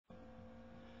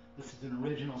This is an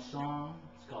original song.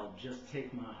 It's called Just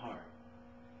Take My Heart.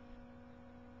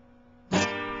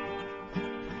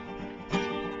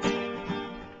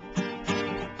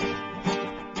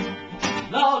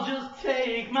 Lord, just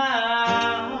take my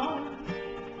heart,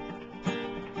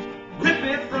 rip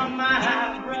it from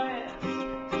my breast,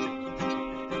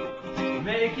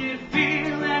 make it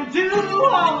feel and do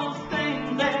all those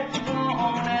things that you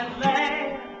want at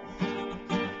last.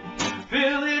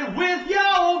 Fill it with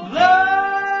your blood,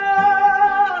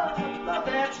 love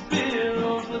that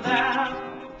spills without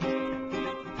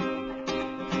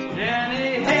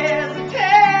any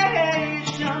hesitation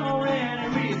or any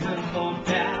reason for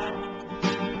doubt.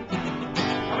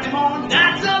 How many more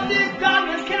nights of this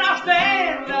darkness can I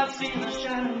stand without seeing the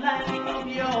shining light of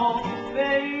your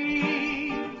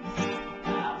face?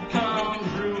 I've come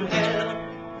through hell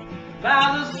by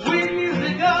the sweet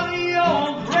music of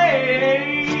your grace.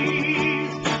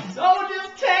 So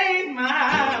just take my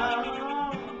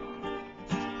heart,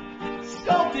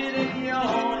 sculpt it in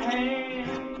your hand.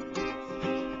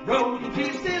 Broken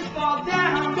pieces fall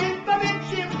down bit by bit,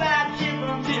 chip by chip,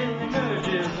 until it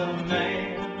emerges a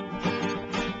man.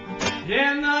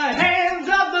 In the hands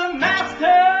of the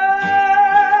master,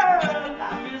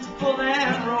 life is full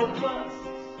and robust.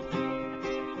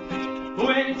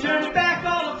 When you turn back,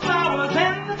 all the flowers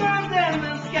and the birds and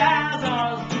the skies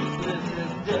are as useless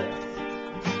as dust.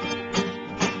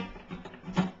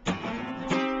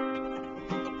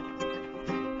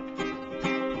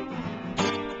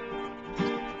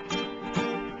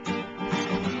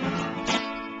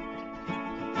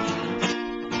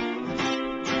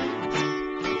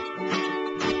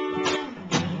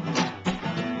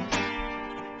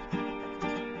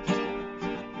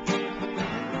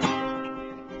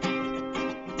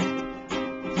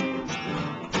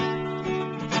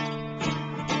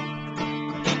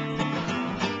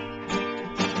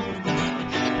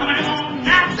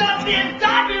 In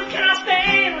darkness can I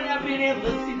stand without being able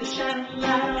to see the shining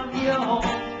light of your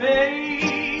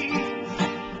face?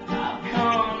 I've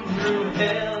come through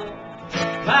hell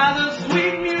by the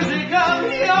sweet music of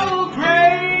your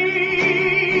grace.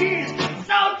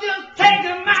 So just take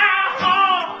my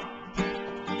heart,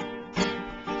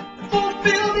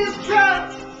 fulfill this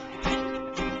trust,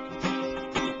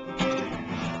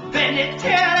 bend it,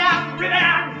 tear it out, rip it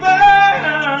out,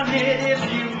 burn it if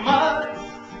you must.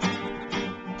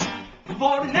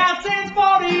 49 cents,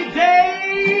 40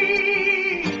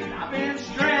 days, I've been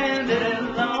stranded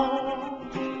alone.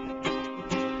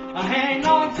 I hang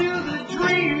on to the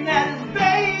dream that is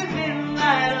bathed in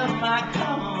light of my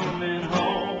coming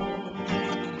home.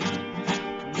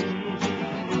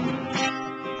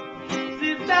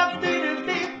 Sit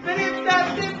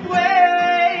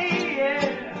way,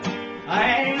 yeah. I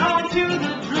hang on to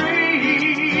the dream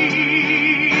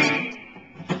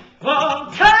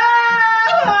of